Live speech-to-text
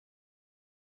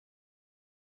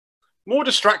More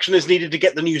distraction is needed to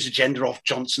get the news agenda off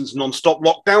Johnson's non-stop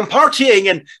lockdown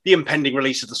partying and the impending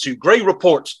release of the Sue Gray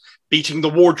report. Beating the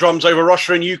war drums over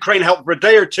Russia and Ukraine helped for a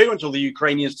day or two until the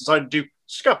Ukrainians decided to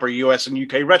scupper US and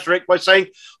UK rhetoric by saying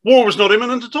war was not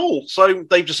imminent at all. So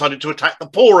they've decided to attack the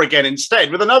poor again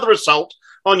instead with another assault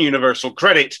on universal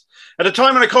credit. At a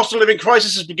time when a cost of living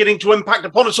crisis is beginning to impact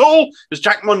upon us all, as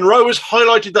Jack Monroe has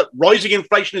highlighted that rising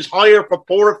inflation is higher for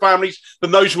poorer families than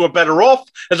those who are better off,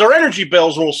 as our energy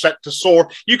bills are all set to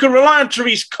soar, you can rely on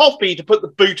Therese Coffey to put the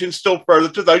boot in still further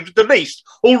to those with the least,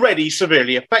 already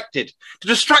severely affected. To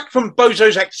distract from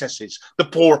Bozo's excesses, the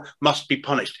poor must be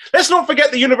punished. Let's not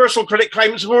forget the universal credit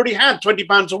claimants have already had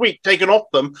 £20 a week taken off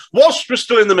them whilst we're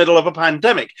still in the middle of a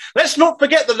pandemic. Let's not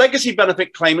forget the legacy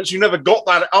benefit claimants who never got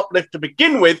that uplift to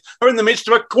begin with are in the midst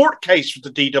of a court case with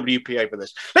the DWP over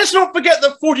this. Let's not forget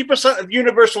that 40% of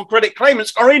universal credit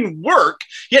claimants are in work,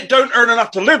 yet don't earn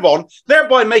enough to live on,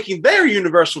 thereby making their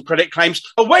universal credit claims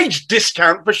a wage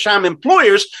discount for sham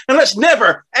employers. And let's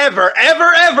never, ever,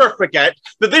 ever, ever forget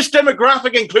that this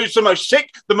demographic includes the most sick,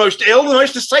 the most ill, the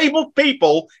most disabled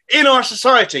people in our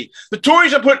society. The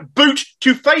Tories have put boot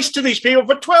to face to these people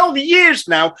for 12 years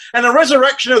now, and a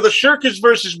resurrection of the shirkers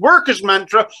versus workers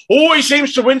mantra always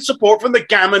seems to win support from the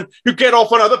gammon who get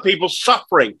off on other people's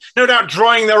suffering, no doubt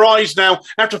drying their eyes now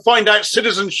after find out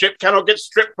citizenship cannot get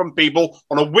stripped from people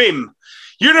on a whim.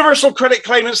 Universal credit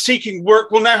claimants seeking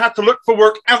work will now have to look for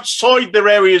work outside their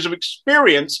areas of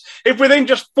experience if within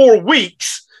just 4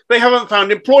 weeks they haven't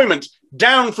found employment,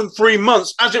 down from 3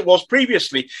 months as it was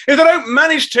previously. If they don't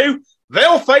manage to,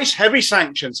 they'll face heavy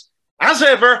sanctions. As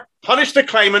ever, punish the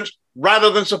claimant rather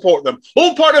than support them.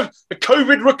 All part of the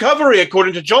COVID recovery,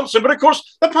 according to Johnson, but of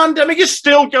course the pandemic is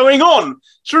still going on.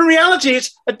 So in reality,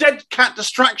 it's a dead cat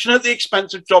distraction at the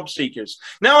expense of job seekers,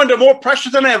 now under more pressure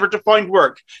than ever to find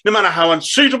work, no matter how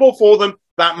unsuitable for them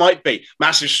that might be.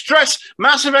 Massive stress,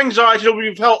 massive anxiety will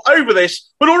be felt over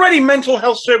this, but already mental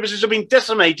health services have been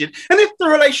decimated. And if the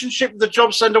relationship with the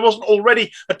job centre wasn't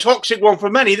already a toxic one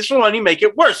for many, this will only make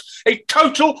it worse. A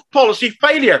total policy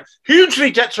failure,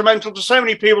 hugely detrimental to so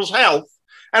many people's health,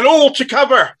 and all to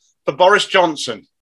cover for Boris Johnson.